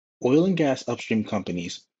Oil and gas upstream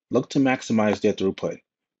companies look to maximize their throughput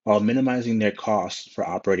while minimizing their costs for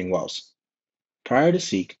operating wells. Prior to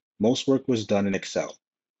Seeq, most work was done in Excel,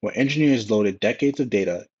 where engineers loaded decades of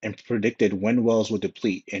data and predicted when wells would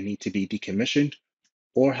deplete and need to be decommissioned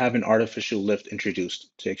or have an artificial lift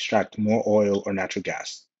introduced to extract more oil or natural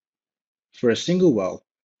gas. For a single well,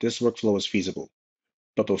 this workflow was feasible,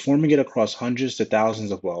 but performing it across hundreds to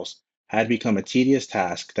thousands of wells had become a tedious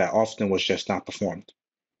task that often was just not performed.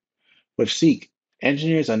 With Seeq,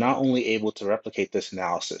 engineers are not only able to replicate this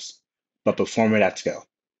analysis, but perform it at scale.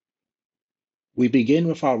 We begin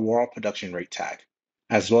with our raw production rate tag,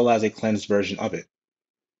 as well as a cleansed version of it.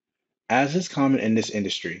 As is common in this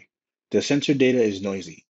industry, the sensor data is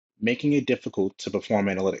noisy, making it difficult to perform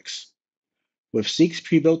analytics. With Seek's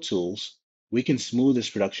pre-built tools, we can smooth this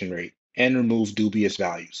production rate and remove dubious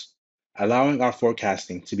values, allowing our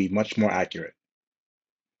forecasting to be much more accurate.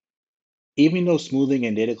 Even though smoothing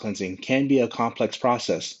and data cleansing can be a complex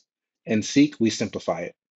process, in Seek we simplify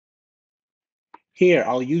it. Here,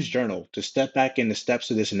 I'll use Journal to step back in the steps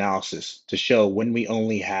of this analysis to show when we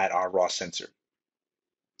only had our raw sensor.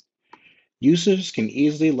 Users can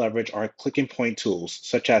easily leverage our click and point tools,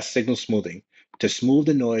 such as signal smoothing, to smooth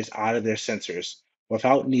the noise out of their sensors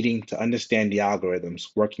without needing to understand the algorithms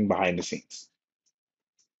working behind the scenes.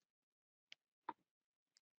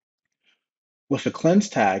 With a cleanse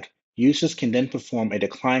tag, users can then perform a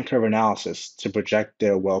decline curve analysis to project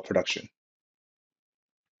their well production.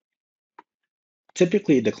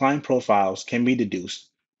 Typically, decline profiles can be deduced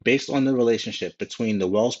based on the relationship between the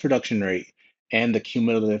well's production rate and the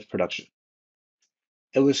cumulative production.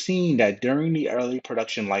 It was seen that during the early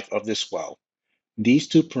production life of this well, these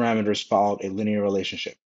two parameters followed a linear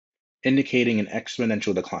relationship, indicating an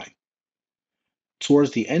exponential decline.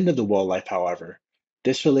 Towards the end of the well life, however,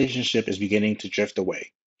 this relationship is beginning to drift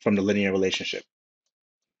away from the linear relationship.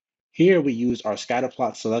 Here we use our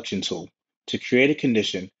scatterplot selection tool to create a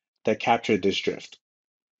condition that captured this drift.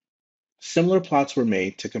 Similar plots were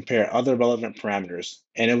made to compare other relevant parameters,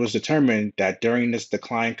 and it was determined that during this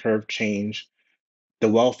decline curve change, the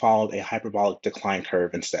well followed a hyperbolic decline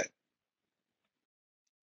curve instead.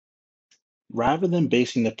 Rather than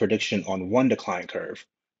basing the prediction on one decline curve,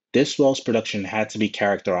 this well's production had to be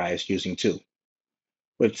characterized using two.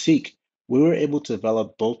 With Seek, we were able to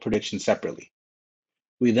develop both predictions separately.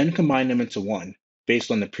 We then combined them into one based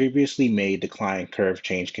on the previously made decline curve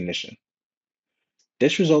change condition.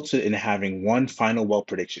 This resulted in having one final well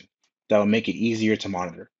prediction that will make it easier to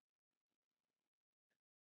monitor.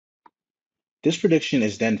 This prediction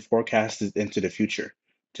is then forecasted into the future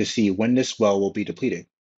to see when this well will be depleted.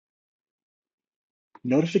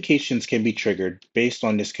 Notifications can be triggered based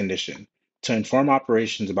on this condition to inform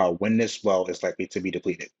operations about when this well is likely to be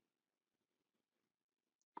depleted.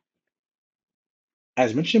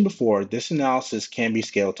 As mentioned before, this analysis can be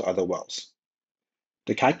scaled to other wells.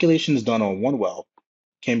 The calculations done on one well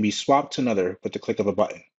can be swapped to another with the click of a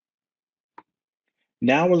button.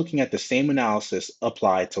 Now we're looking at the same analysis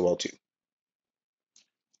applied to well 2.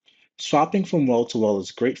 Swapping from well to well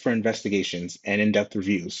is great for investigations and in-depth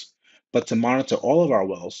reviews, but to monitor all of our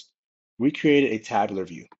wells, we created a tabular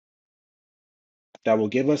view that will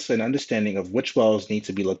give us an understanding of which wells need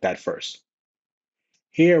to be looked at first.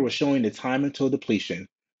 Here we're showing the time until depletion,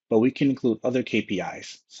 but we can include other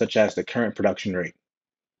KPIs, such as the current production rate.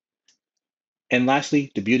 And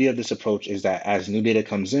lastly, the beauty of this approach is that as new data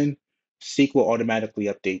comes in, Seek will automatically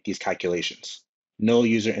update these calculations. No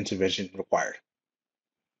user intervention required.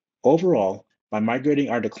 Overall, by migrating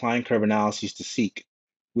our decline curve analyses to Seek,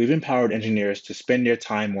 we've empowered engineers to spend their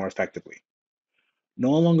time more effectively.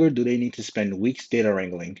 No longer do they need to spend weeks data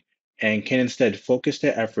wrangling and can instead focus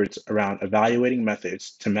their efforts around evaluating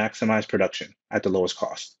methods to maximize production at the lowest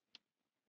cost.